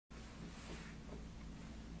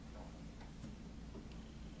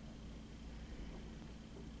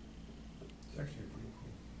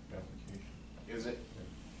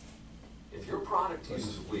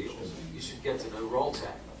uses wheels, you should get to know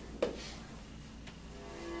Rolltech.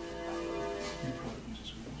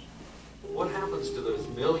 What happens to those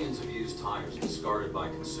millions of used tires discarded by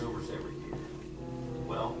consumers every year?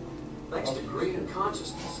 Well, thanks to green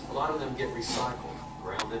consciousness, a lot of them get recycled,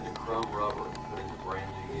 ground into chrome rubber, and put into brand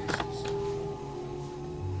new uses.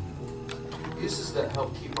 Uses that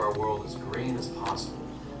help keep our world as green as possible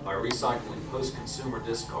by recycling post-consumer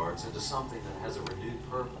discards into something that has a renewed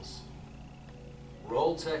purpose.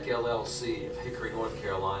 Rolltech LLC of Hickory, North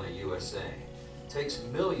Carolina, USA, takes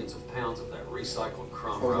millions of pounds of that recycled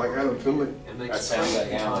chrome rubber and makes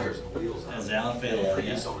brand new tires and wheels out of it,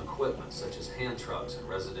 produced on equipment such as hand trucks and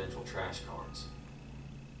residential trash cars.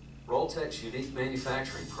 Rolltech's unique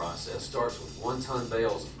manufacturing process starts with 1-ton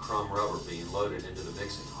bales of chrome rubber being loaded into the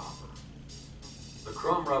mixing hopper. The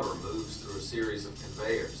chrome rubber moves through a series of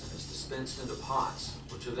conveyors and is dispensed into pots,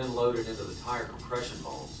 which are then loaded into the tire compression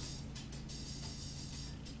molds.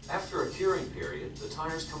 After a curing period, the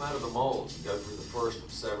tires come out of the molds and go through the first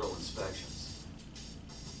of several inspections.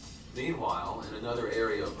 Meanwhile, in another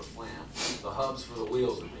area of the plant, the hubs for the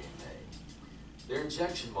wheels are being made. They're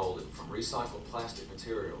injection molded from recycled plastic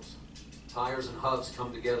materials. Tires and hubs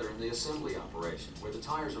come together in the assembly operation, where the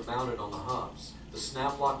tires are mounted on the hubs. The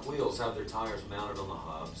snap-lock wheels have their tires mounted on the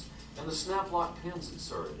hubs, and the snap-lock pins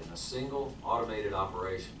inserted in a single automated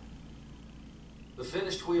operation. The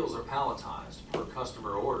finished wheels are palletized per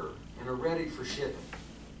customer order and are ready for shipping.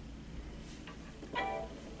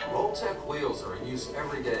 Rolltech wheels are in use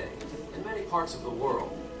every day in many parts of the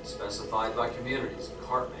world, specified by communities and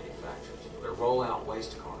cart manufacturers for their roll-out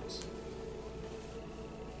waste carts.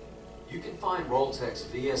 You can find Rolltech's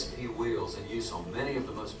VSP wheels in use on many of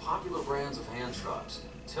the most popular brands of hand trucks,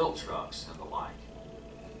 tilt trucks, and the like.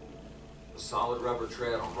 The solid rubber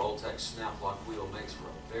tread on Rolltech's snap-lock wheel makes for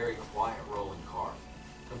a very quiet rolling cart,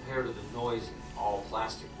 compared to the noisy,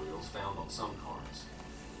 all-plastic wheels found on some cars.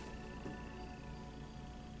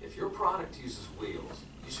 If your product uses wheels,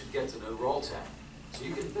 you should get to know Rolltech, so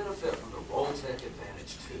you can benefit from the Rolltech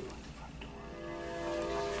Advantage too.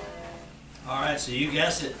 All right, so you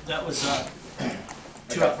guessed it. That was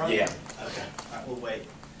two up front? Yeah. Okay, all right, we'll wait.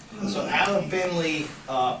 So Alan Finley,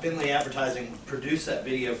 Finley Advertising, produced that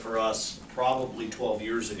video for us probably 12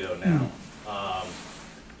 years ago now.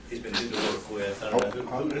 He's been good to work with. I don't know,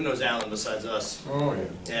 who knows Alan besides us? Oh, yeah.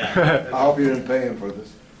 Yeah. I hope you didn't pay him for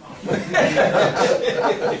this.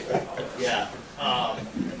 Yeah.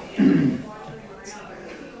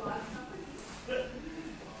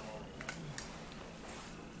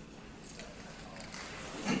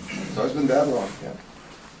 So it's been that long, yeah.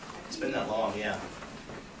 It's been that long, yeah.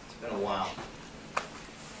 It's been a while.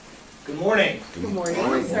 Good morning. Good morning.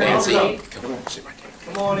 Nancy, Come on.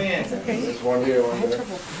 Come on in. There's one here, one there.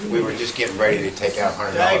 we were just getting ready to take out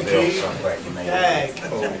 $100 bills, so I'm glad you made it.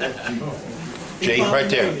 G, right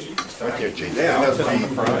there. Right there, G. Yeah, that's on the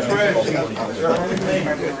front. No,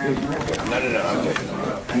 I'm good.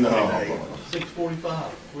 No.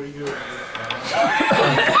 6:45. Where you go?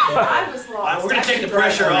 I was lost. We're going to take the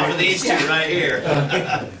pressure off of these two right here.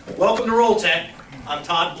 Welcome to Rolltech. I'm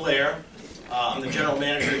Todd Blair. I'm the general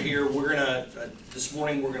manager here. We're going to, this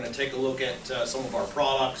morning we're going to take a look at some of our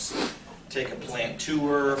products, take a plant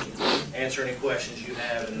tour, answer any questions you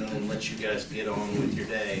have, and then let you guys get on with your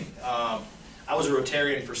day. I was a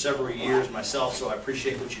Rotarian for several years myself, so I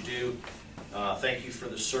appreciate what you do. Thank you for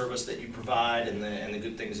the service that you provide and the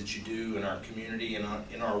good things that you do in our community and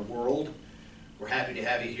in our world. We're happy to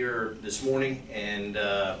have you here this morning, and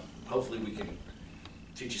hopefully we can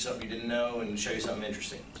teach you something you didn't know and show you something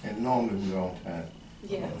interesting. And normally we're on time.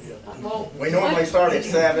 Yes. Well, We normally start at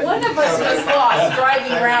 7. one of us was lost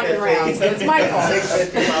driving round and round, so it's my fault.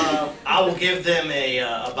 I will give them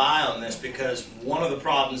a buy on this, because one of the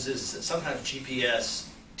problems is that sometimes GPS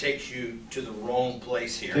takes you to the wrong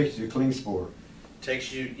place here. Takes you to Clean Sport.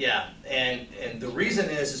 Takes you, yeah, and the reason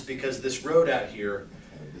is because this road out here,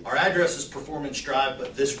 our address is Performance Drive,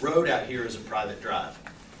 but this road out here is a private drive.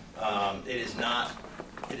 It is not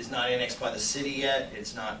annexed by the city yet.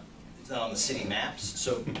 It's not on the city maps.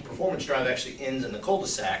 So Performance Drive actually ends in the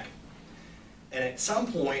cul-de-sac. And at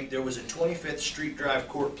some point there was a 25th Street Drive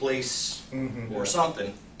Court Place or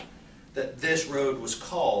something that this road was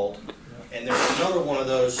called. And there's another one of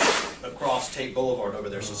those across Tate Boulevard over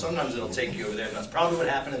there. So sometimes it'll take you over there, and that's probably what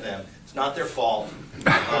happened to them. It's not their fault.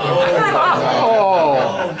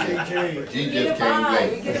 Oh, GG. He just came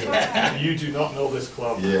late. You do not know this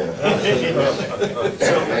club. Yeah.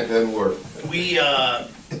 That doesn't work.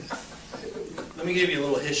 Let me give you a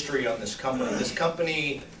little history on this company. This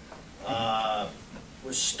company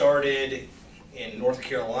was started in North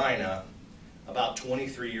Carolina about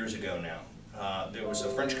 23 years ago now. there was a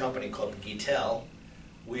French company called Guitel,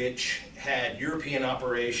 which had European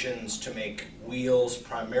operations to make wheels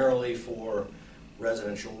primarily for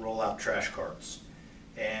residential rollout trash carts.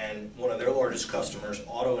 And one of their largest customers,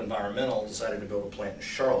 Auto Environmental, decided to build a plant in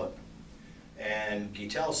Charlotte. And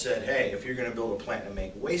Guitel said, hey, if you're going to build a plant to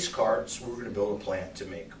make waste carts, we're going to build a plant to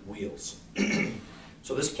make wheels.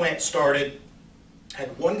 So this plant started,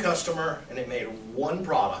 had one customer, and it made one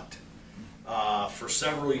product for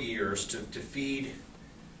several years to feed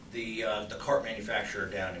the cart manufacturer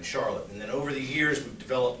down in Charlotte. And then over the years, we've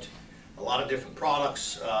developed a lot of different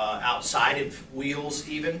products outside of wheels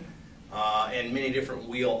even, and many different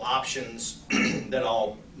wheel options that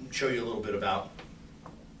I'll show you a little bit about.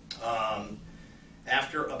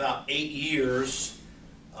 After about 8 years,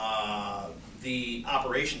 the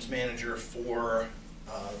operations manager for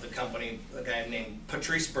the company, a guy named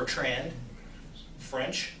Patrice Bertrand,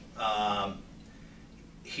 French,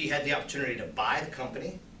 he had the opportunity to buy the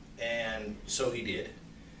company, and so he did.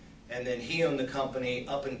 And then he owned the company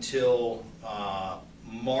up until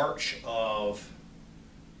March of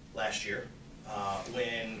last year,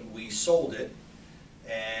 when we sold it,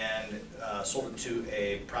 and sold it to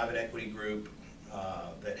a private equity group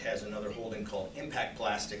that has another holding called Impact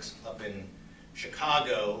Plastics up in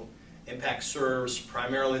Chicago. Impact serves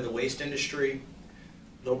primarily the waste industry.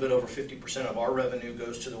 A little bit over 50% of our revenue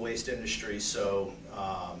goes to the waste industry, so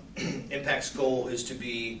Impact's goal is to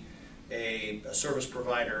be a service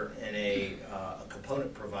provider and a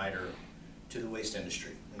component provider to the waste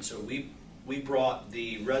industry. And so we brought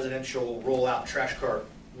the residential rollout trash cart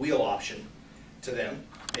wheel option to them.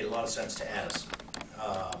 Made a lot of sense to add us.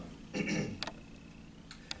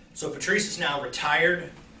 So Patrice is now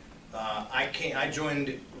retired. I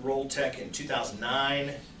joined Rolltech in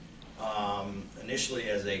 2009, initially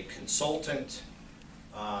as a consultant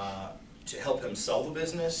to help him sell the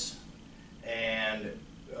business, and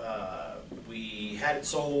we had it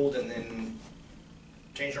sold and then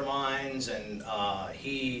changed our minds, and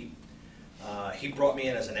he brought me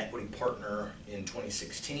in as an equity partner in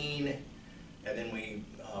 2016, and then we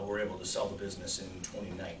were able to sell the business in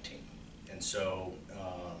 2019. And so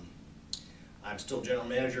I'm still general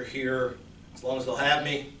manager here as long as they'll have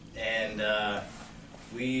me, and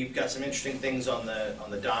we've got some interesting things on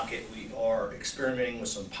the docket. We are experimenting with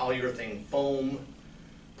some polyurethane foam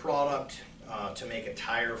product to make a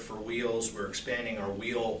tire for wheels. We're expanding our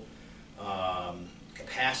wheel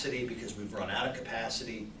capacity because we've run out of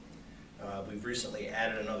capacity. We've recently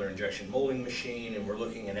added another injection molding machine, and we're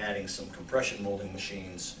looking at adding some compression molding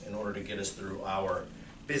machines in order to get us through our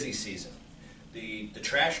busy season. The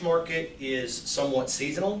trash market is somewhat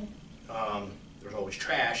seasonal. There's always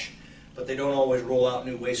trash, but they don't always roll out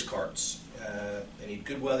new waste carts. They need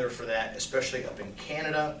good weather for that, especially up in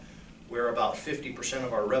Canada, where about 50%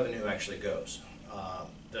 of our revenue actually goes.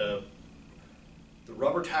 The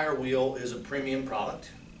rubber tire wheel is a premium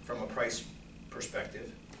product from a price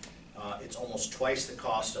perspective. It's almost twice the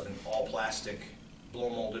cost of an all-plastic blow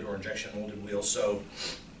molded or injection molded wheel. So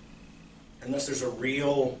unless there's a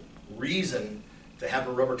real reason to have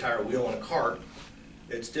a rubber tire wheel in a cart,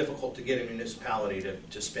 it's difficult to get a municipality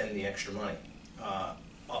to spend the extra money.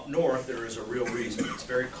 Up north, there is a real reason. It's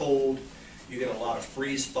very cold. You get a lot of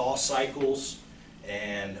freeze-thaw cycles,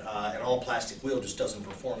 and an all-plastic wheel just doesn't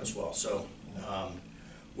perform as well. So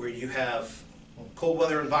where you have cold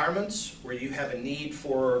weather environments, where you have a need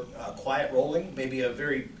for quiet rolling, maybe a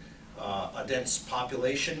dense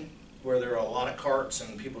population where there are a lot of carts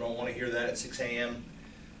and people don't want to hear that at 6 a.m.,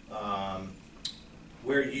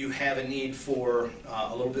 where you have a need for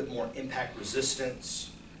a little bit more impact resistance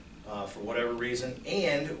for whatever reason,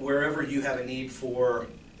 and wherever you have a need for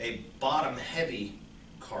a bottom-heavy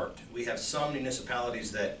cart. We have some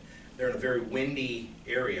municipalities that they're in a very windy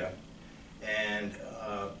area, and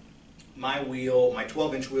my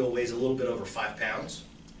 12-inch wheel weighs a little bit over 5 pounds.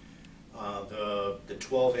 The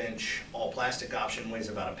 12-inch all-plastic option weighs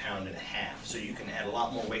about 1.5 pounds, so you can add a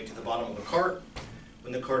lot more weight to the bottom of the cart.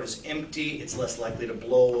 When the cart is empty, it's less likely to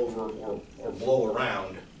blow over or blow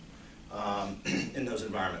around in those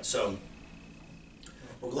environments. So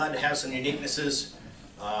we're glad to have some uniquenesses.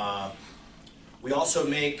 We also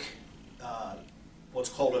make what's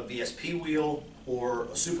called a VSP wheel or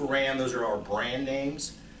a Super Ram. Those are our brand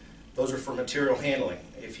names. Those are for material handling.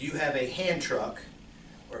 If you have a hand truck,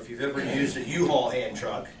 or if you've ever used a U-Haul hand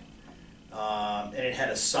truck, and it had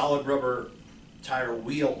a solid rubber tire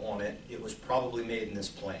wheel on it, it was probably made in this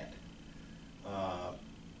plant.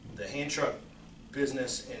 The hand truck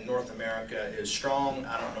business in North America is strong.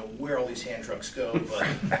 I don't know where all these hand trucks go, but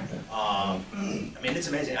I mean, it's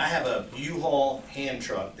amazing. I have a U-Haul hand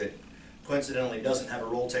truck that coincidentally doesn't have a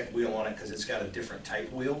Rolltech wheel on it because it's got a different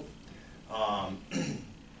type wheel.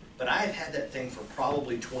 But I have had that thing for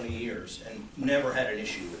probably 20 years and never had an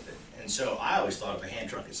issue with it. And so I always thought of a hand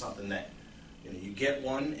truck as something that, you know, you get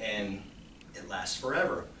one and it lasts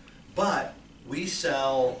forever. But we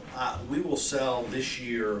will sell this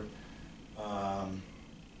year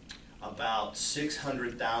about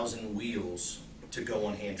 600,000 wheels to go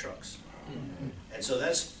on hand trucks. And so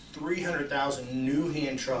that's 300,000 new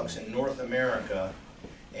hand trucks in North America,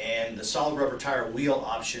 and the solid rubber tire wheel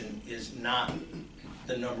option is not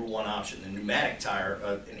the #1 option. The pneumatic tire,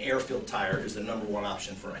 an air-filled tire, is the #1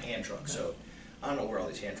 option for a hand truck. So I don't know where all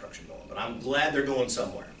these hand trucks are going, but I'm glad they're going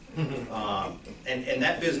somewhere. And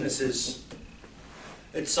that business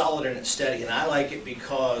it's solid and it's steady, and I like it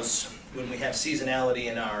because when we have seasonality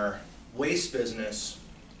in our waste business,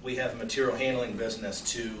 we have a material handling business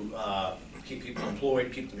to keep people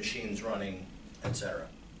employed, keep the machines running, etc.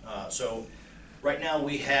 So right now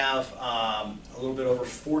we have a little bit over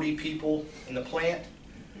 40 people in the plant.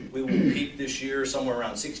 We will peak this year somewhere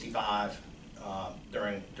around 65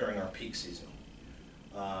 during our peak season.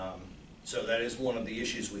 So that is one of the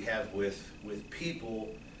issues we have with people,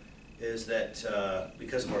 is that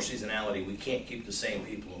because of our seasonality, we can't keep the same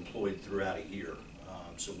people employed throughout a year.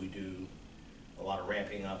 So we do a lot of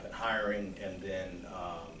ramping up and hiring, and then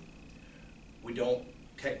we don't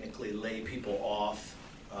technically lay people off.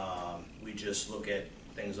 We just look at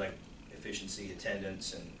things like efficiency,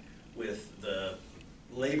 attendance, and with the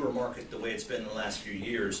labor market the way it's been in the last few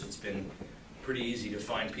years, it's been pretty easy to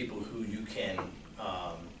find people who you can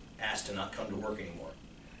ask to not come to work anymore.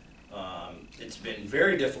 It's been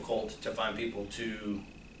very difficult to find people to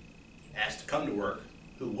ask to come to work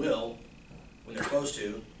who will when they're supposed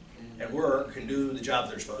to, and work and do the job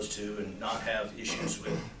they're supposed to, and not have issues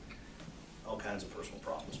with all kinds of personal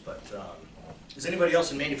problems. But is anybody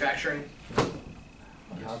else in manufacturing?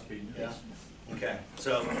 Yeah. Okay.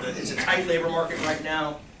 So it's a tight labor market right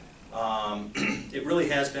now. It really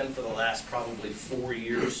has been for the last probably 4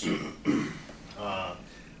 years. I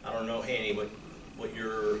don't know, Hanny, what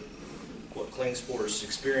Klingsport's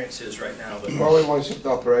experience is right now, but Well, we one shift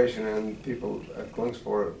operation, and people at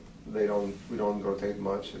Klingsport, we don't rotate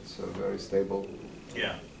much. It's very stable.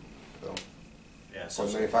 yeah, So yeah. for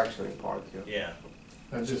the manufacturing part, yeah. Yeah.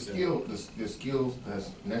 And the skills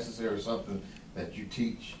that's necessary is something that you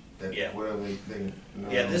teach, that Yeah. where they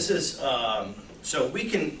Yeah, this is, so we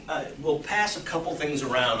can, we'll pass a couple things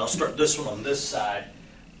around. I'll start this one on this side.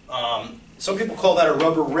 Some people call that a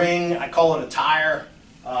rubber ring. I call it a tire.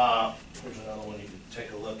 Here's another one you can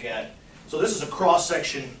take a look at. So this is a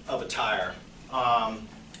cross-section of a tire.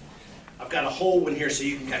 I've got a hole in here so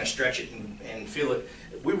you can kind of stretch it and feel it.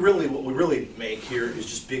 What we really make here is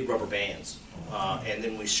just big rubber bands. And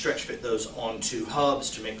then we stretch fit those onto hubs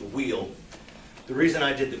to make a wheel. The reason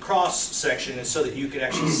I did the cross section is so that you could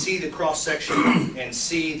actually see the cross section and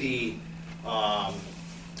see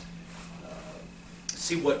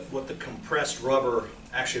what the compressed rubber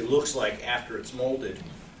actually looks like after it's molded.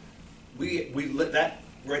 That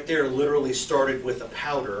right there literally started with a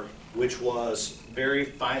powder, which was very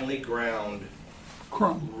finely ground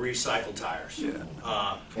recycled tires. Yeah.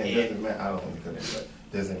 And doesn't matter, I don't want to cut it, but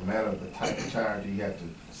does it matter the type of tire? Do you have to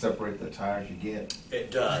separate the tires you get?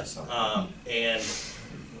 It does. And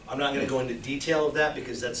I'm not going to go into detail of that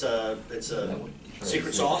because it's a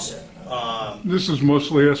secret sauce. This is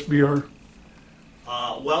mostly SBR.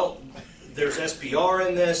 Well, there's SBR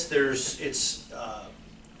in this. There's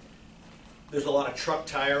a lot of truck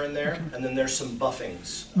tire in there, and then there's some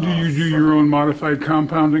buffings. Do you do your own modified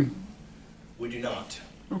compounding? We do not.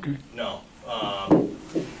 Okay. No.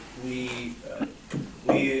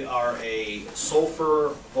 We are a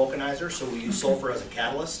sulfur vulcanizer, so we use sulfur as a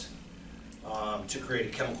catalyst to create a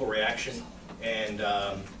chemical reaction and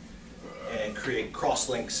create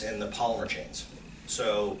cross-links in the polymer chains.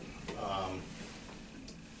 So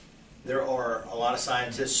there are a lot of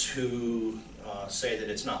scientists who say that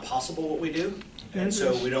it's not possible what we do, and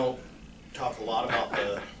so we don't talk a lot about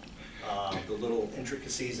the little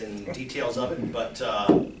intricacies and details of it, but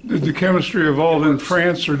Did the chemistry evolve in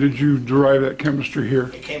France, or did you derive that chemistry here?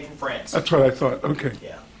 it came from France. That's what I thought. Okay.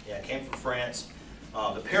 Yeah, it came from France.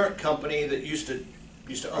 The parent company that used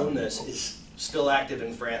to own this is still active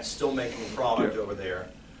in France, still making product over there.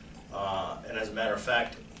 And as a matter of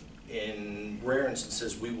fact, in rare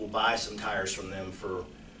instances, we will buy some tires from them for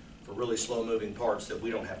really slow-moving parts that we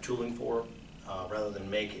don't have tooling for. Rather than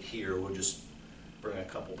make it here, we'll just bring a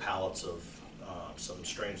couple pallets of some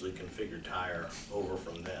strangely configured tire over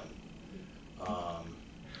from them.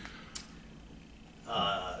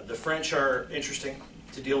 The French are interesting.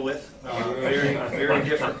 to deal with. Very, very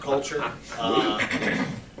different culture.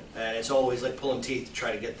 And it's always like pulling teeth to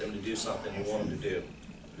try to get them to do something you want them to do.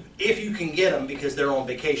 If you can get them, because they're on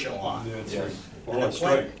vacation a lot. Yes.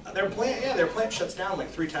 And their plant shuts down like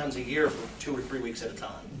 3 times a year for 2 or 3 weeks at a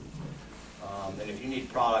time. And if you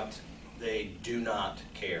need product, they do not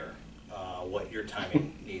care what your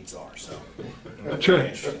timing needs are. So, Sure.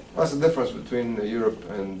 That's the difference between Europe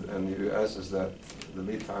and the US is that the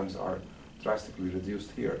lead times are drastically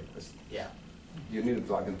reduced here. yeah, You need it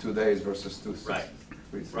like in 2 days versus 2 Right.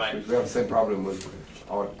 3 6 Right. weeks. We have the same problem with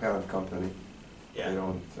our parent company. They yeah,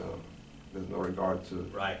 don't, there's no regard to.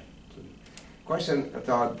 right. Question,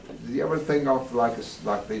 Todd, do you ever think of like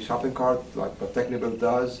the shopping cart, like what Technibil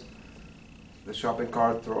does? The shopping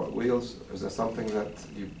cart wheels, is that something that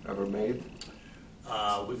you've ever made?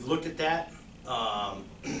 We've looked at that.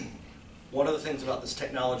 One of the things about this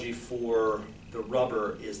technology for the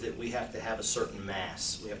rubber is that we have to have a certain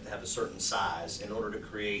mass. We have to have a certain size in order to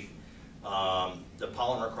create the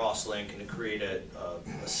polymer crosslink and to create a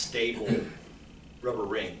stable rubber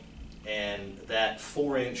ring. And that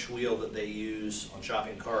 4-inch wheel that they use on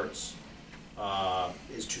shopping carts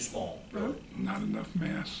is too small. Really. Not enough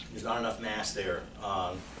mass. There's not enough mass there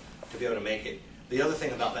to be able to make it. The other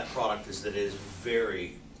thing about that product is that it is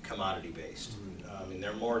very commodity based. I mean,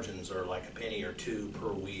 their margins are like a penny or two per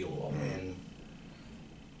wheel, and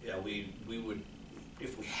yeah, we would,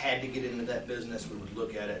 if we had to get into that business, we would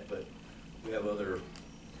look at it, but we have other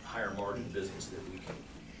higher margin business that we can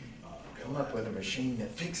Come go up at. with a machine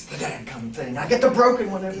that fixes the dadgum thing. I get the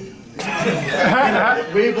broken one every time.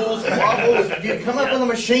 It wiggles, wobbles. You come up with a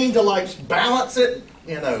machine to like balance it.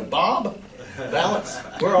 Bob, balance.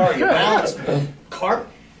 Where are you? Balance cart.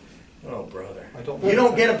 Oh, brother. You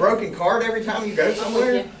don't get a broken cart every time you go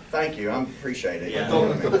somewhere? Thank you. I appreciate it. Yeah.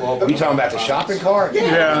 You talking about the shopping cart? Yeah,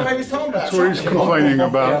 Yeah. that's what I was talking about. That's what he's complaining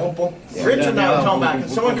about. Rich and I were talking about, can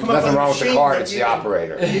someone come up with Nothing a wrong with the machine cart, that it's you the can-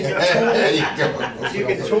 operator. You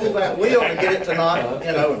can tool that wheel and get it to not, all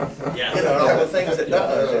the things it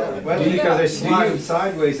does. Yeah. Well, because they slide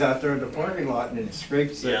sideways out there in the parking lot and it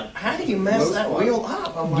scrapes the. Yeah. How do you mess that wheel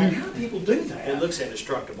up? I'm like, how do people do It that? looks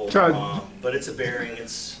indestructible, Todd. but it's a bearing.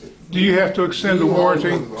 It's Do you have to extend the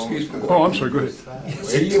warranty? Oh, I'm sorry, go ahead.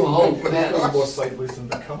 Do you hold patents? More sideways than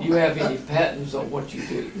the car. You have any patents on what you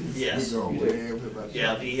do? yes.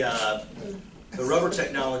 Yeah, the rubber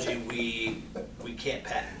technology we can't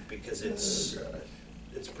patent because it's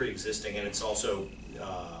pre-existing, and it's also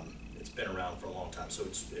it's been around for a long time. So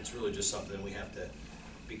it's really just something we have to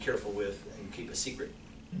be careful with and keep a secret.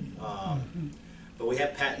 But we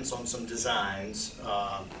have patents on some designs.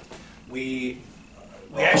 We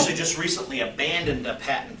actually just recently abandoned a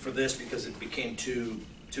patent for this because it became too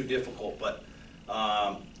difficult. But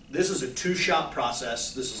this is a 2-shot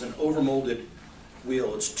process. This is an overmolded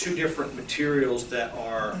wheel. It's 2 different materials that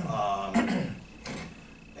are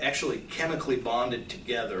actually chemically bonded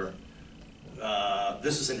together.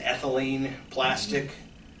 This is an ethylene plastic.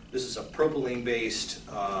 This is a propylene-based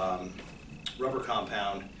rubber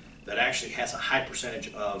compound that actually has a high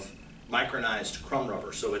percentage of micronized crumb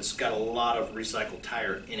rubber, so it's got a lot of recycled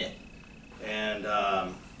tire in it. And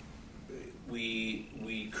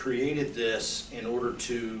we created this in order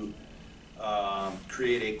to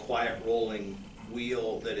create a quiet rolling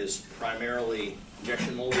wheel that is primarily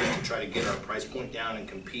injection molded to try to get our price point down and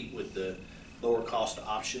compete with the lower cost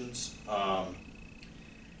options.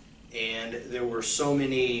 And there were so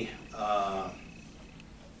many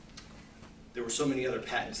other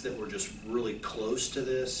patents that were just really close to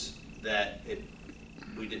this that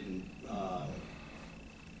we didn't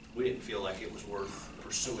feel like it was worth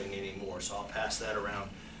pursuing anymore. So I'll pass that around.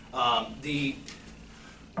 The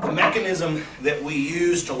mechanism that we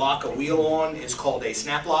use to lock a wheel on is called a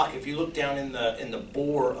snap lock. If you look down in the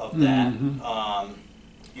bore of that,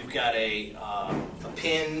 you've got a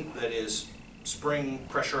pin that is spring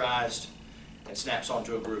pressurized and snaps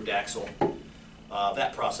onto a grooved axle.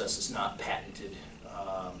 That process is not patented.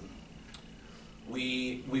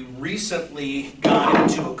 We recently got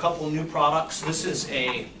into a couple new products. This is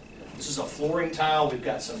a flooring tile. We've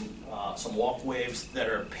got some walkways that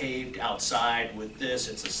are paved outside with this.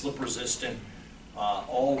 It's a slip resistant,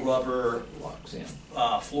 all rubber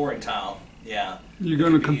flooring tile. Yeah. You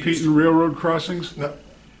going to compete in railroad crossings? No.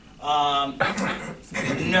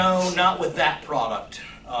 No, not with that product.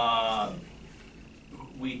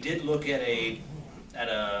 We did look at a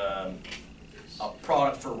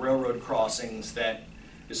product for railroad crossings that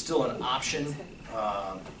is still an option.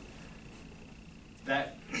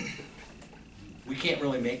 That we can't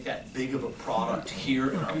really make that big of a product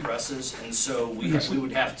here in our presses, and so we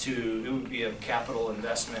would have to. It would be a capital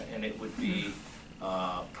investment, and it would be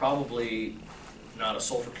Probably not a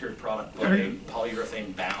sulfur-cured product, but a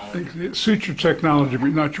polyurethane bound. It suits your technology, but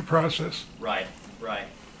not your process. Right, right.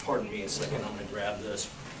 Pardon me a second, I'm gonna grab this.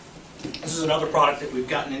 This is another product that we've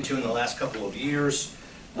gotten into in the last couple of years.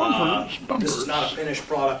 This is not a finished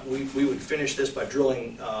product. We would finish this by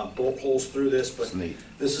drilling bolt holes through this, but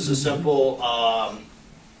this is a simple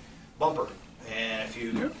bumper. And if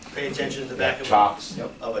you pay attention to the back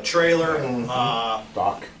of a trailer,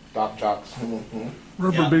 Dock chocks.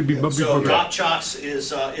 Rubber baby bubby so bubby. dock chocks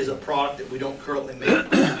is a product that we don't currently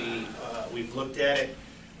make. We've looked at it.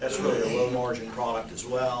 That's really a low margin product as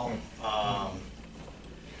well.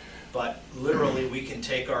 But literally, we can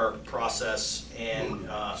take our process and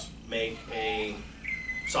make a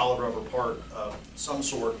solid rubber part of some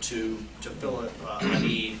sort to fill a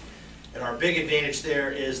need. And our big advantage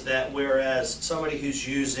there is that whereas somebody who's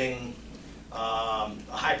using a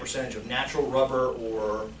high percentage of natural rubber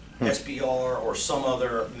or SBR or some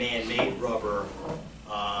other man-made rubber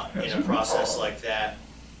in a process like that,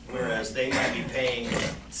 whereas they might be paying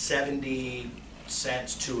 70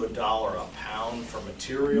 cents to $1 a pound for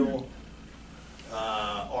material,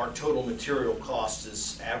 our total material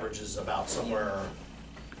cost averages about somewhere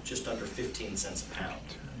just under 15 cents a pound.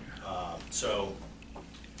 So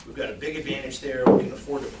we've got a big advantage there. We can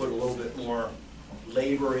afford to put a little bit more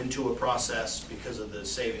labor into a process because of the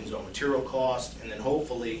savings on material cost, and then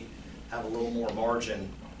hopefully have a little more margin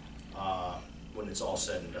when it's all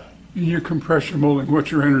said and done. In your compression molding,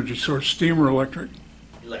 what's your energy source, steam or electric?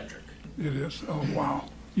 Electric. It is. Oh, wow.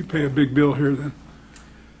 You pay a big bill here then.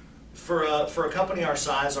 For a company our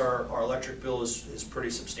size, our electric bill is pretty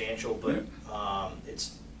substantial, but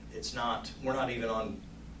it's not. We're not even on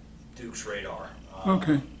Duke's radar.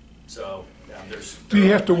 Okay. So do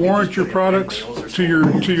you have to warrant your products to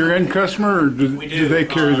your end customer, or do they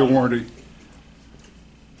carry the warranty?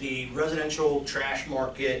 The residential trash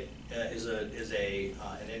market is an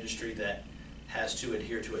industry that has to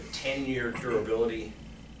adhere to a 10-year durability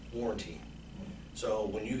warranty. So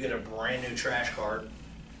when you get a brand new trash cart,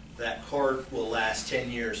 that cart will last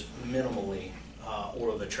 10 years minimally,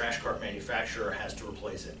 or the trash cart manufacturer has to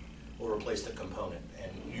replace it or replace the component.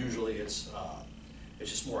 And usually it's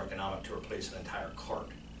just more economic to replace an entire cart.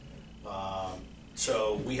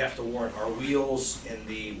 So we have to warrant our wheels in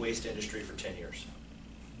the waste industry for 10 years.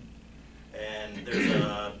 And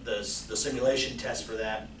there's the simulation test for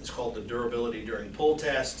that. It's called the durability during pull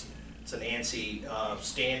test. It's an ANSI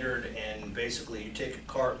standard, and basically you take a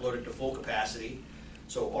cart, load it to full capacity.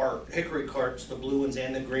 So our Hickory carts, the blue ones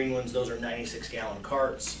and the green ones, those are 96-gallon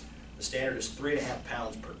carts. The standard is 3.5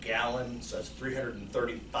 pounds per gallon, so that's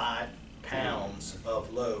 335 pounds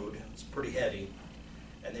of load. It's pretty heavy.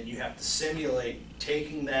 And then you have to simulate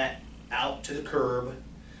taking that out to the curb,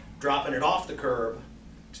 dropping it off the curb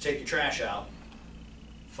to take your trash out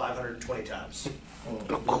 520 times,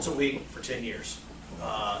 once a week for 10 years.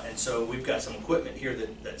 And so we've got some equipment here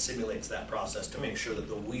that simulates that process to make sure that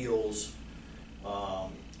the wheels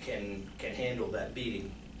can handle that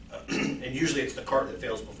beating. And usually it's the cart that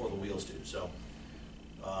fails before the wheels do. So,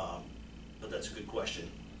 but that's a good question.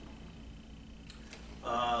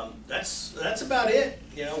 That's about it.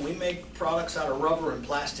 You know, we make products out of rubber and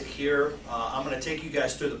plastic here. I'm going to take you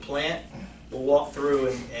guys through the plant. We'll walk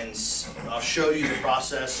through and I'll show you the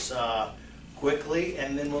process quickly,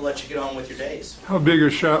 and then we'll let you get on with your days. How big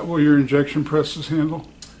a shot will your injection presses handle?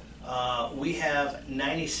 We have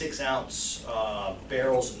 96-ounce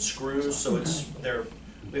barrels and screws, so we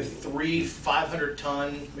have 3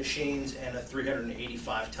 500-ton machines and a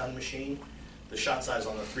 385-ton machine. The shot size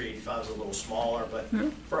on the 385 is a little smaller, but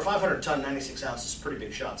for a 500-ton, 96 ounces is a pretty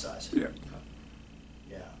big shot size. Yeah.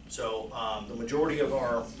 Yeah. So the majority of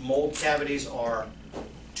our mold cavities are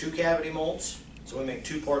 2-cavity molds, so we make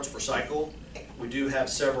 2 parts per cycle. We do have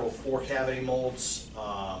several 4-cavity molds.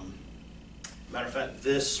 Matter of fact,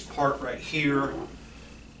 this part right here,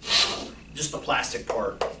 just the plastic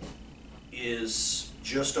part, is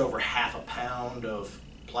just over half a pound of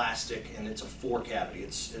plastic, and it's a 4-cavity.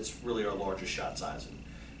 It's really our largest shot size, and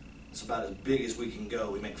it's about as big as we can go.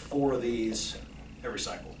 We make 4 of these every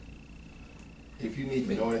cycle. If you need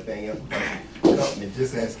to know anything else about the company,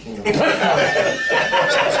 just ask King. Speak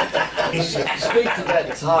to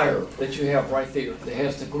that tire that you have right there. That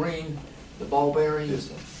has the green, the ball bearings,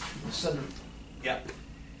 the center. Yep.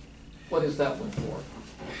 What is that one for?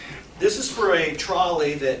 This is for a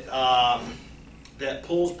trolley that that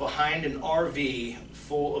pulls behind an RV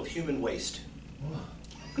full of human waste.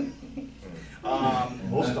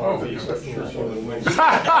 Most RVs are full of waste.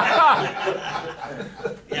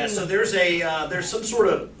 Yeah, so there's some sort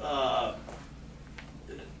of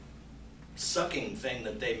sucking thing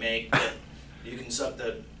that they make that You can suck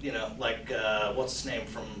the, like, what's his name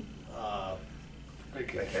from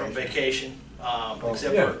Vacation,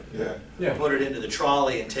 except for put it into the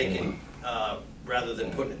trolley and take it rather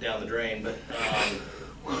than putting it down the drain. But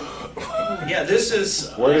yeah, this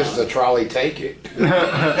is. Where does the trolley take it?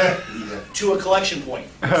 To a collection point.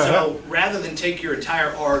 So rather than take your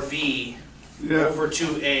entire RV over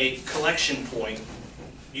to a collection point,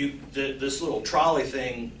 this little trolley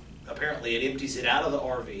thing, apparently it empties it out of the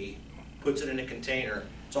RV, puts it in a container.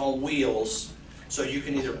 It's on wheels, so you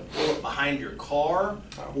can either pull it behind your car,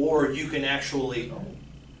 or you can actually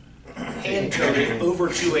hand tow it over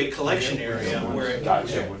to a collection area where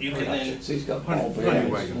you can then. He's got ball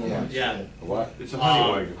bearings. Yeah. What? It's a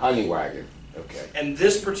honey wagon. Honey wagon. Okay. And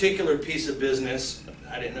this particular piece of business,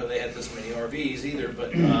 I didn't know they had this many RVs either,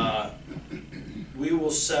 but we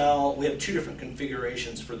will sell. We have 2 different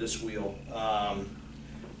configurations for this wheel.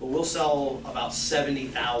 But we'll sell about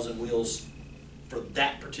 70,000 wheels for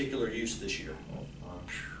that particular use this year.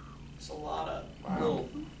 It's a lot of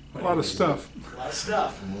A lot of stuff. A lot of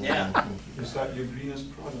stuff. Yeah. Is that your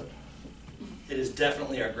greenest product? It is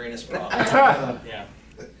definitely our greenest product. Yeah.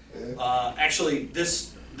 Actually,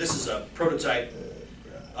 this is a prototype.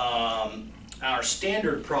 Our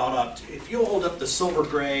standard product. If you'll hold up the silver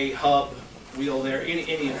gray hub wheel there,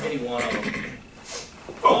 any one of them.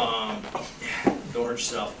 Don't hurt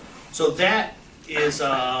yourself. So that is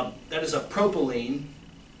a propylene,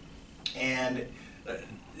 and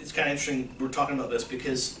it's kind of interesting we're talking about this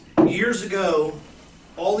because years ago,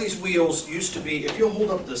 all these wheels used to be. If you'll hold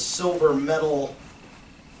up the silver metal,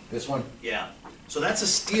 This one? yeah. So that's a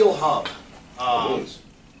steel hub. It is.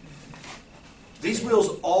 These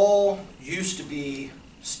wheels all used to be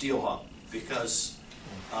steel hub because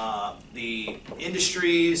the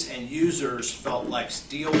industries and users felt like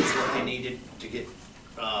steel was what they needed to get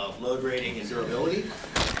load rating and durability.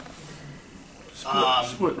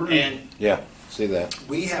 Split ring. And Yeah, see that.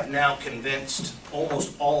 we have now convinced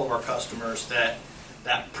almost all of our customers that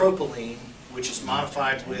propylene, which is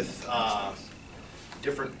modified with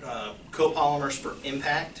different copolymers for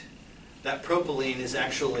impact, that propylene is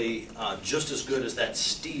actually just as good as that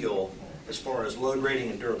steel as far as load rating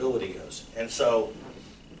and durability goes. And so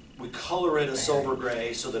we color it a silver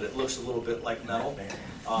gray so that it looks a little bit like metal.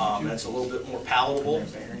 It's a little bit more palatable.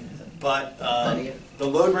 But the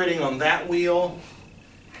load rating on that wheel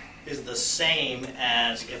is the same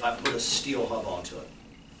as if I put a steel hub onto it.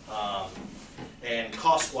 And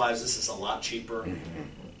cost-wise, this is a lot cheaper.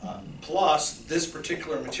 Plus, this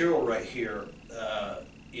particular material right here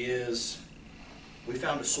we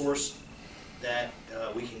found a source that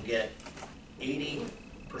we can get 80%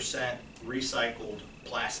 recycled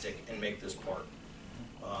plastic and make this part.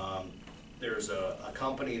 There's a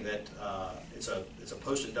company that it's a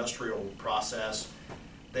post-industrial process.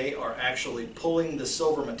 They are actually pulling the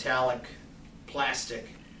silver metallic plastic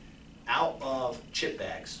out of chip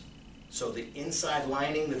bags. So the inside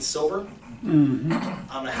lining that's silver, I don't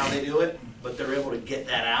know how they do it, but they're able to get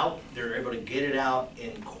that out. They're able to get it out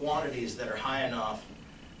in quantities that are high enough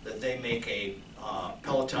that they make a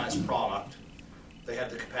pelletized product. They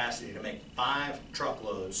have the capacity to make 5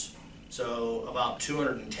 truckloads, so about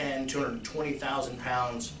 210,000, 220,000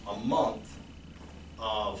 pounds a month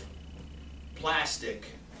of plastic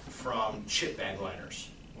from chip bag liners.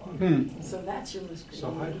 So that's your most green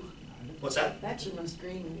wheel. What's that? That's your most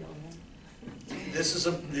green wheel, huh? This is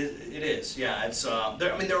it is, yeah. It's I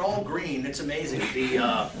mean, they're all green. It's amazing.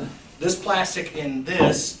 This plastic in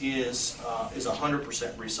this is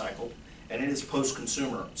 100% recycled, and it is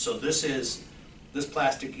post-consumer. So this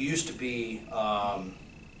plastic used to be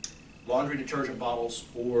laundry detergent bottles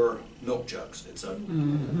or milk jugs. It's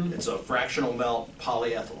a fractional melt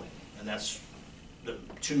polyethylene, and that's the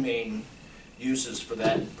 2 main uses for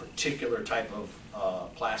that particular type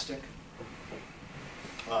of plastic.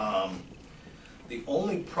 The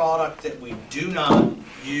only product that we do not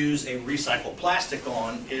use a recycled plastic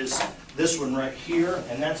on is this one right here,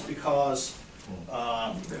 and that's because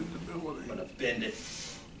I'm going to bend it.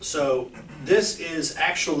 So this is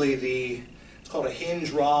actually it's called a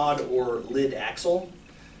hinge rod or lid axle.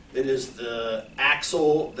 It is the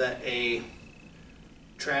axle that a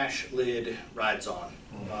trash lid rides on.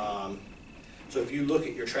 So if you look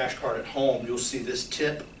at your trash cart at home, you'll see this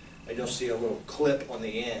tip, and you'll see a little clip on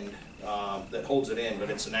the end that holds it in, but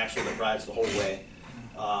it's an axle that rides the whole way.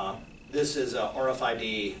 This is a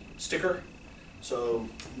RFID sticker, so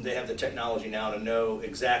they have the technology now to know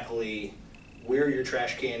exactly where your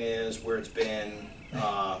trash can is, where it's been,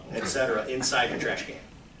 etc., inside your trash can.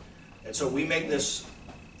 And so we make this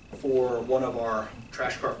for one of our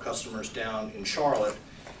trash cart customers down in Charlotte,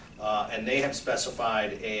 and they have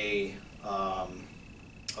specified a a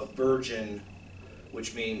virgin,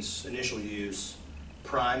 which means initial use,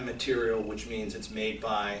 prime material, which means it's made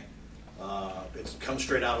by, it comes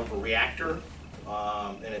straight out of a reactor,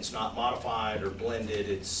 and it's not modified or blended.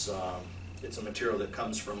 It's a material that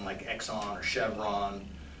comes from like Exxon or Chevron,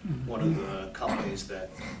 one of the companies that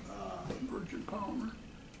Virgin polymer.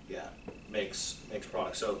 yeah, makes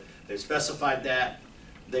products. So they've specified that.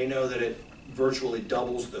 They know that it virtually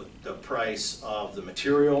doubles the price of the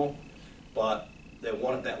material, but they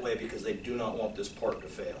want it that way because they do not want this part to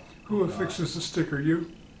fail. Who affixes the sticker?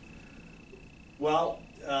 You? Well,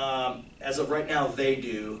 as of right now, they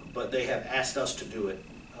do, but they have asked us to do it.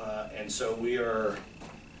 And so we are,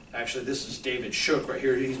 actually, this is David Shook right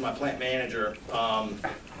here. He's my plant manager.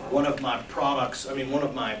 One of my products, one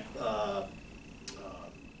of my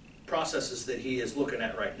processes that he is looking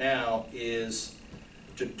at right now is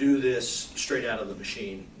to do this straight out of the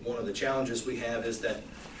machine. One of the challenges we have is that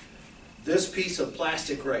this piece of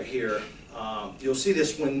plastic right here, you'll see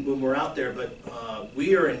this when we're out there, but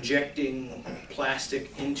we are injecting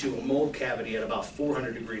plastic into a mold cavity at about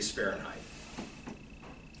 400 degrees Fahrenheit.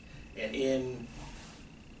 And in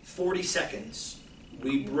 40 seconds,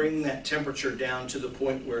 we bring that temperature down to the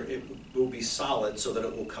point where it will be solid so that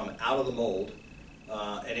it will come out of the mold.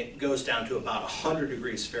 And it goes down to about 100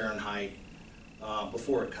 degrees Fahrenheit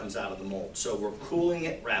before it comes out of the mold. So we're cooling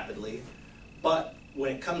it rapidly, but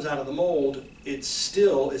when it comes out of the mold, it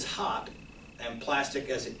still is hot, and plastic,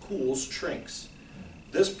 as it cools, shrinks.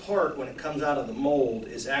 This part, when it comes out of the mold,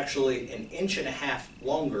 is actually 1.5 inches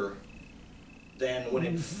longer than when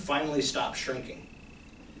it finally stops shrinking.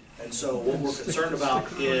 And so what we're concerned about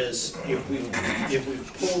is if we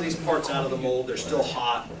pull these parts out of the mold, they're still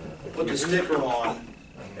hot, put the sticker on,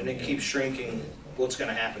 and it keeps shrinking, what's going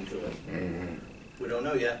to happen to it? We don't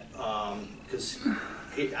know yet, because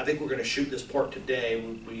I think we're going to shoot this part today.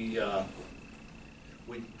 We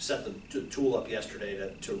set the tool up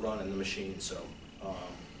yesterday to run in the machine, so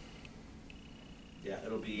yeah,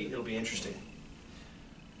 it'll be interesting.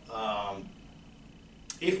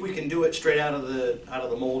 If we can do it straight out of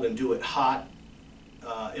the mold and do it hot,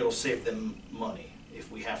 it'll save them money.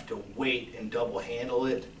 If we have to wait and double handle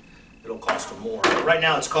it, it'll cost them more. But right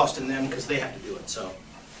now, it's costing them because they have to do it. So,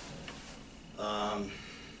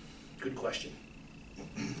 good question.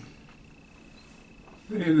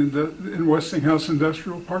 In Westinghouse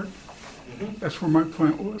Industrial Park? That's where my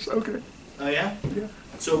plant was. Okay. Oh yeah? Yeah.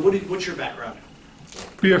 So what's your background?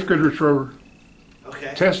 BF Goodrich Rubber.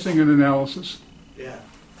 Okay. Testing and analysis. Yeah.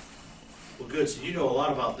 Well, good. So you know a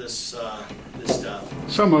lot about this this stuff.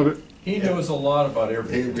 Some of it. He knows a lot about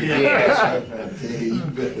everything. Yes.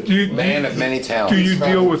 Man of many talents. Do you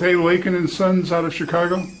deal with A. Lakin and Sons out of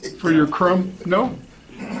Chicago for your crumb? No?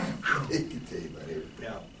 Yeah.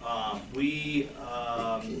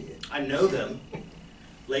 I know them.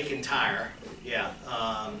 Lake and Tire. Yeah.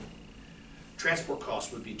 Transport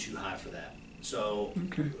costs would be too high for that. So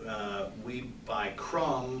Okay. We buy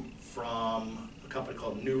crumb from a company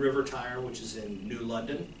called New River Tire, which is in New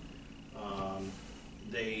London.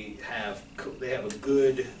 They have a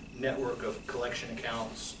good network of collection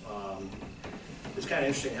accounts. It's kind of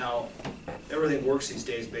interesting how everything works these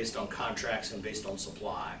days based on contracts and based on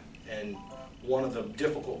supply. And one of the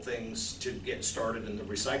difficult things to get started in the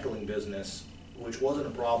recycling business, which wasn't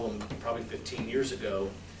a problem probably 15 years ago,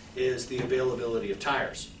 is the availability of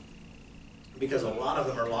tires. Because a lot of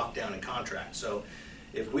them are locked down in contracts. So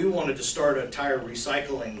if we wanted to start a tire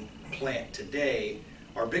recycling plant today,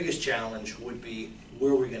 our biggest challenge would be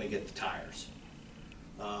where are we going to get the tires?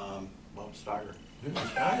 Bob Steiger.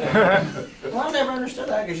 Well, I never understood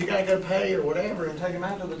that because you got to go pay or whatever and take them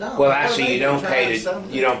out to the dump. Well, actually, you don't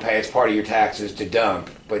pay as part of your taxes to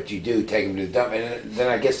dump, but you do take them to the dump, and then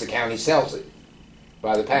I guess the county sells it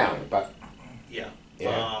by the pound. But Yeah.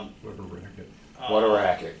 Yeah. What a racket. what a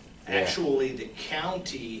racket! Yeah. Actually, the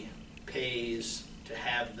county pays to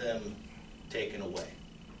have them taken away.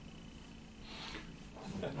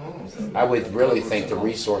 I would really think the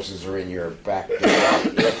resources are in your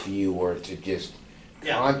backyard if you were to just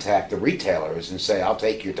Yeah. contact the retailers and say, "I'll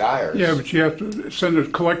take your tires." Yeah, but you have to send a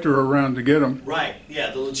collector around to get them. Right.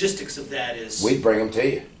 Yeah. The logistics of that is. We'd bring them to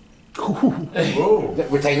you. Whoa.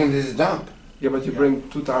 We're taking them to the dump. Yeah, but you bring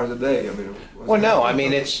 2 tires a day. I mean. Well, no, I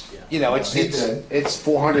mean it's it's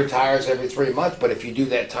 400 tires every 3 months, but if you do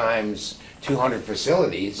that times 200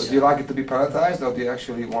 facilities, But do you like it to be pelletized, or do you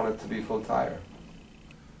actually want it to be full tire?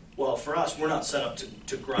 Well, for us, we're not set up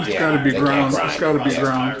to grind. It's Yeah, got to be they can't ground. grind. It's got to be Process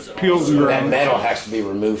ground. tires at all. Peels and So that ground. metal has to be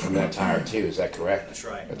removed from that tire too. Is that correct? That's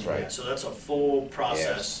right. That's right. Yeah, so that's a full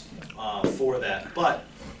process for that. But,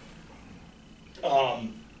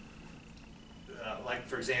 like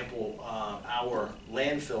for example, our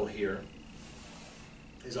landfill here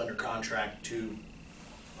is under contract to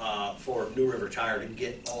for New River Tire to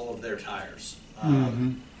get all of their tires,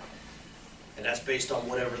 and that's based on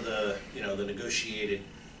whatever the the negotiated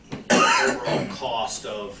overall cost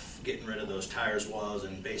of getting rid of those tires was,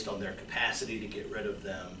 and based on their capacity to get rid of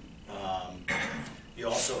them. You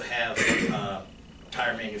also have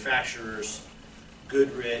tire manufacturers,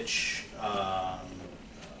 Goodrich,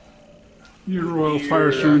 Royal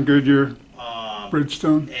Firestone, Goodyear,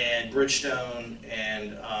 Bridgestone. and Bridgestone,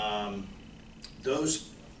 and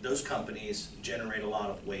those companies generate a lot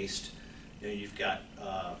of waste. You've got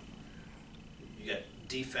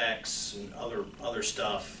defects and other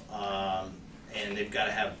stuff, and they've got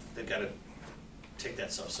to take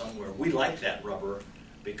that stuff somewhere. We like that rubber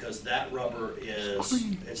because that rubber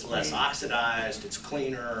it's less oxidized, it's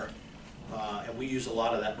cleaner, and we use a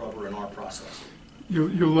lot of that rubber in our process.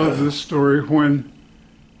 You'll love this story. When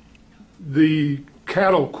the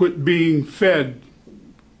cattle quit being fed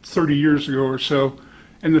 30 years ago or so,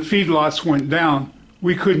 and the feedlots went down,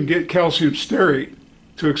 we couldn't get calcium stearate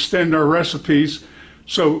to extend our recipes.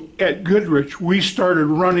 So at Goodrich, we started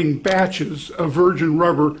running batches of virgin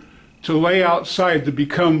rubber to lay outside to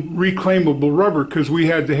become reclaimable rubber, because we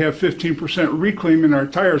had to have 15% reclaim in our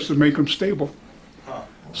tires to make them stable. Huh.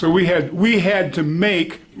 So we had to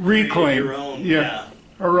make reclaim, your own,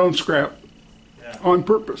 our own scrap, on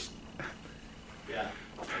purpose. Yeah.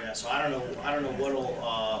 So I don't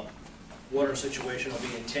know what our situation will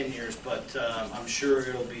be in 10 years, but I'm sure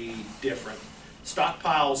it'll be different.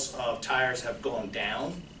 Stockpiles of tires have gone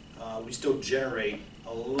down. We still generate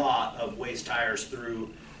a lot of waste tires through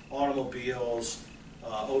automobiles,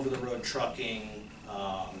 over-the-road trucking,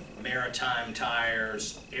 maritime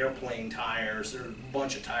tires, airplane tires. There are a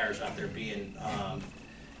bunch of tires out there being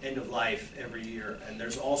end of life every year. And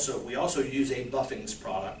we also use a buffings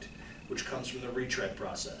product, which comes from the retread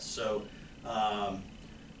process. So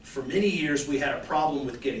for many years we had a problem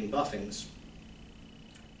with getting buffings.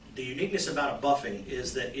 The uniqueness about a buffing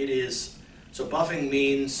is that buffing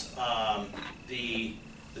means the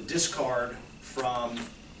discard from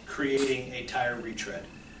creating a tire retread.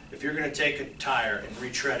 If you're going to take a tire and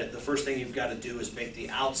retread it, the first thing you've got to do is make the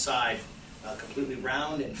outside completely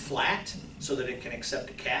round and flat so that it can accept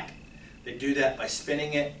a cap. They do that by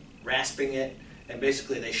spinning it, rasping it, and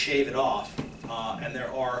basically they shave it off. And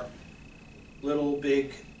there are little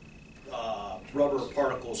big rubber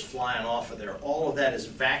particles flying off of there. All of that is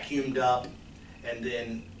vacuumed up, and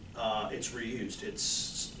then it's reused.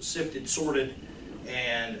 It's sifted, sorted,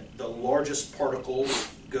 and the largest particles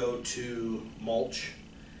go to mulch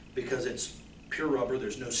because it's pure rubber.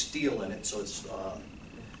 There's no steel in it, so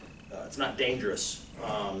it's not dangerous.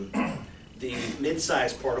 The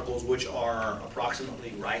mid-sized particles, which are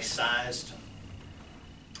approximately rice-sized,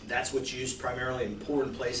 that's what's used primarily in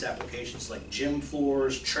pour-in-place applications like gym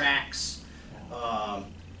floors, tracks,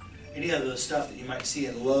 any of the stuff that you might see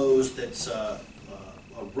in Lowe's that's a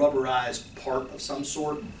rubberized part of some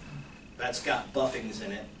sort, that's got buffings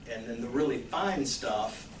in it. And then the really fine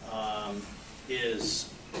stuff is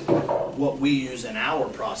what we use in our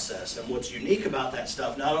process. And what's unique about that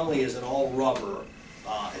stuff, not only is it all rubber,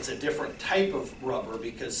 it's a different type of rubber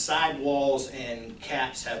because sidewalls and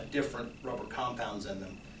caps have different rubber compounds in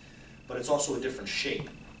them, but it's also a different shape.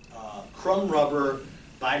 Crumb rubber,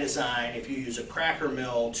 by design, if you use a cracker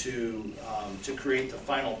mill to create the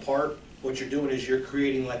final part, what you're doing is you're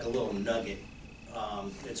creating like a little nugget.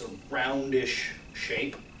 It's a roundish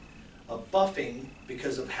shape. A buffing,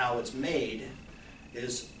 because of how it's made,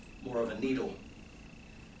 is more of a needle.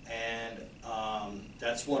 And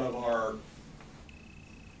that's one of our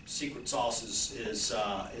secret sauces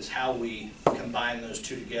is how we combine those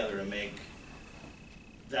two together and make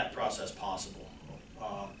that process possible.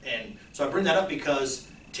 And so I bring that up because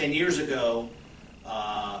 10 years ago,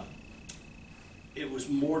 it was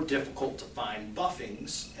more difficult to find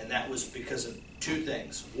buffings, and that was because of two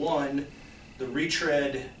things. One, the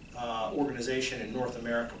retread organization in North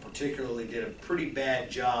America particularly did a pretty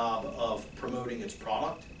bad job of promoting its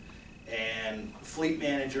product, and fleet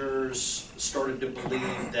managers started to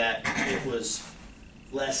believe that it was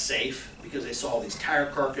less safe because they saw these tire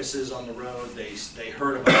carcasses on the road. They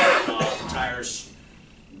heard about the tires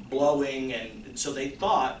blowing, and so they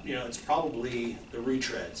thought, it's probably the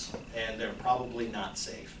retreads, and they're probably not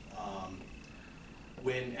safe.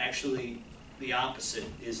 When actually the opposite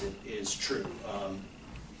is true.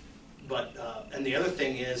 And the other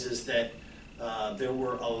thing is that there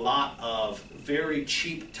were a lot of very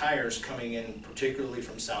cheap tires coming in, particularly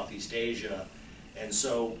from Southeast Asia, and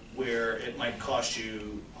so where it might cost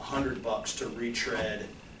you $100 to retread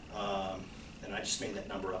and I just made that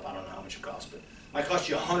number up, I don't know how much it costs, but it might cost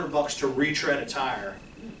you $100 to retread a tire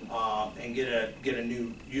and get a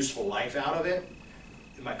new useful life out of it.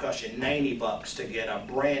 It might cost you $90 to get a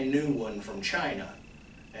brand new one from China.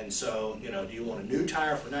 And so, you know, do you want a new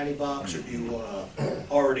tire for $90 or do you want a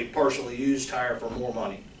already partially used tire for more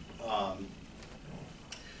money?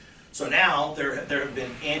 So now there have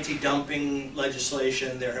been anti-dumping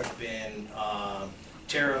legislation, there have been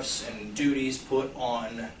tariffs and duties put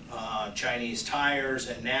on Chinese tires,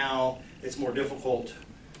 and now it's more difficult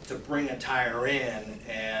to bring a tire in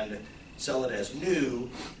and sell it as new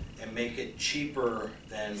and make it cheaper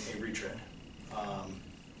than a retread.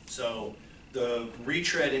 So the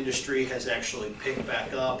retread industry has actually picked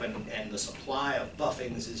back up, and the supply of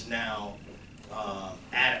buffings is now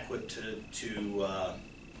adequate to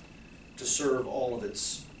serve all of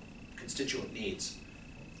its constituent needs.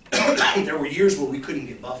 There were years where we couldn't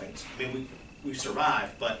get buffings. I mean, we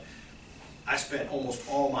survived, but I spent almost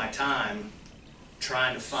all my time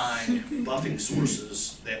trying to find buffing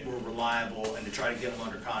sources that were reliable and to try to get them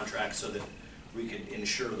under contract so that we could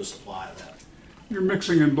ensure the supply of that. Your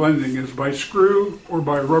mixing and blending is by screw or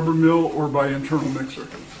by rubber mill or by internal mixer?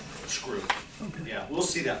 Screw. Okay. Yeah, we'll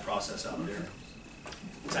see that process out there.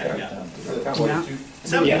 What's that, yeah. 7:42.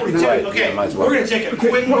 7:42. Yeah, Okay, might as well. we're going to take a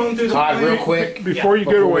quick run through the Todd, plan. real quick. Before you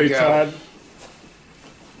get Before away, we go. Todd,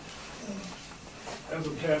 as a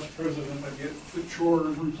past president, I get the chore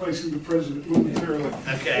of replacing the president momentarily.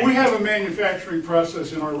 Okay. We have a manufacturing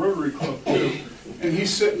process in our Rotary Club too, and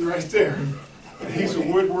he's sitting right there. He's a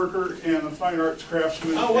woodworker and a fine arts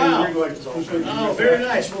craftsman. Oh, wow. And we'd like to present you Oh, with very that.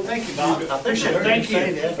 nice. Well, thank you, Bob. I appreciate it. Thank you.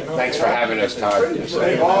 Thanks for having us, Todd.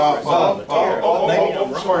 Sorry.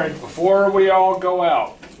 Before we all go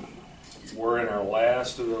out, we're in our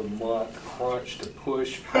last of the month crunch to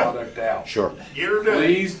push product out. Sure. Get her done.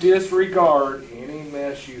 Please disregard any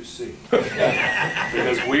mess you see.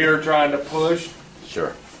 Because we are trying to push.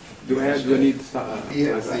 Sure. Do we need?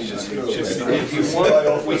 Yeah, If you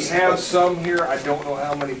want, we have some here. I don't know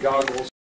how many goggles